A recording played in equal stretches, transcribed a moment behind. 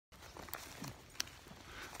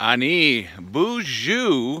Ani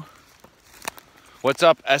Boujou. What's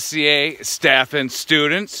up, SCA staff and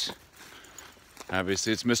students?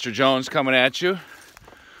 Obviously, it's Mr. Jones coming at you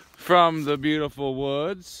from the beautiful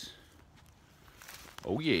woods.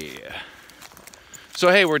 Oh yeah. So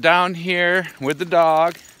hey, we're down here with the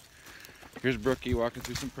dog. Here's Brookie walking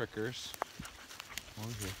through some prickers.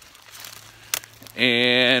 Over here.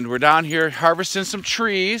 And we're down here harvesting some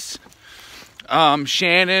trees.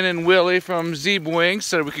 Shannon and Willie from Zeb Wings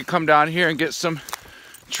said we could come down here and get some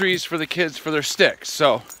trees for the kids for their sticks.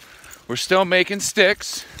 So we're still making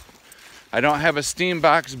sticks. I don't have a steam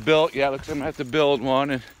box built yet. Looks like I'm gonna have to build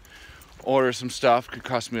one and order some stuff. Could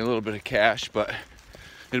cost me a little bit of cash, but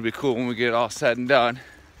it'll be cool when we get it all said and done.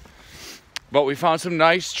 But we found some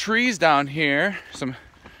nice trees down here, some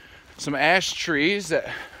ash trees that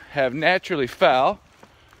have naturally fell.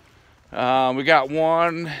 We got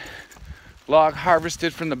one log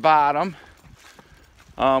harvested from the bottom.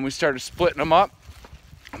 We started splitting them up.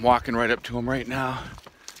 I'm walking right up to them right now.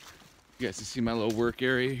 You guys can see my little work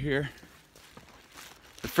area here.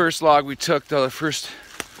 The first log we took, though, the first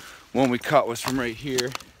one we cut was from right here.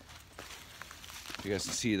 You guys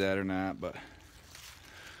can see that or not, but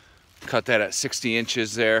cut that at 60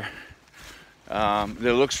 inches there. It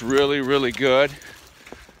looks really, really good.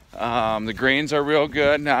 The grains are real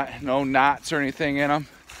good, no knots or anything in them.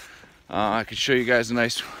 I can show you guys a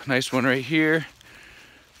nice one right here.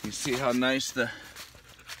 You can see how nice the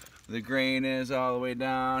grain is all the way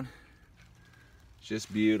down.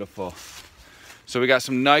 Just beautiful. So we got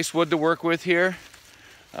some nice wood to work with here.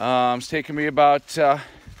 It's taking me about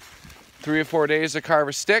 3 or 4 days to carve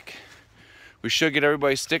a stick. We should get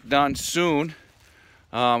everybody's stick done soon.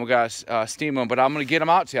 We got to steam them, but I'm gonna get them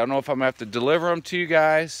out to you. I don't know if I'm gonna have to deliver them to you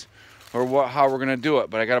guys or how we're gonna do it,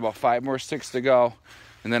 but I got about 5 more sticks to go,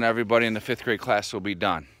 and then everybody in the 5th grade class will be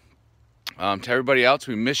done. To everybody else,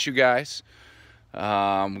 we miss you guys.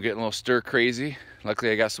 We're getting a little stir crazy.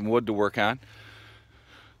 Luckily, I got some wood to work on.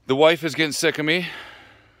 The wife is getting sick of me,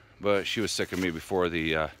 but she was sick of me before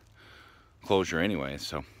the closure anyway,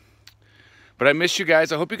 so. But I miss you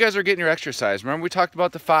guys. I hope you guys are getting your exercise. Remember we talked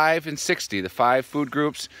about the 5 and 60, the 5 food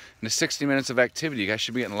groups and the 60 minutes of activity. You guys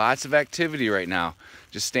should be getting lots of activity right now.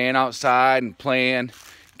 Just staying outside and playing,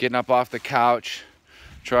 getting up off the couch,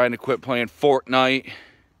 trying to quit playing Fortnite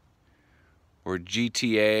or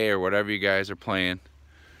GTA or whatever you guys are playing.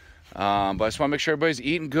 But I just want to make sure everybody's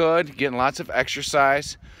eating good, getting lots of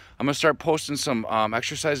exercise. I'm going to start posting some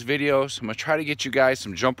exercise videos. I'm going to try to get you guys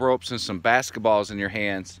some jump ropes and some basketballs in your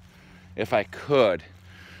hands if I could.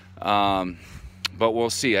 But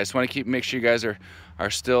we'll see. I just want to make sure you guys are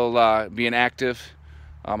still being active.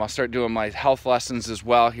 I'll start doing my health lessons as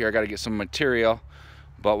well here. I got to get some material,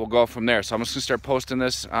 but we'll go from there. So I'm just going to start posting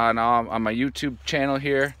this on my YouTube channel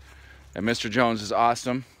here. And Mr. Jones is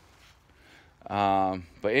awesome.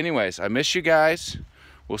 But anyways, I miss you guys.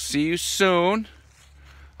 We'll see you soon.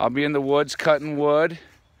 I'll be in the woods cutting wood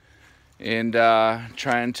and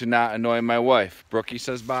trying to not annoy my wife. Brookie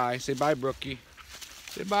says bye. Say bye, Brookie.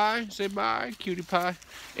 Say bye. Say bye, cutie pie.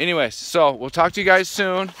 Anyways, so we'll talk to you guys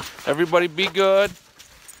soon. Everybody be good.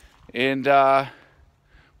 And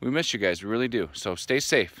we miss you guys. We really do. So stay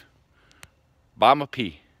safe. Bomba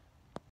P.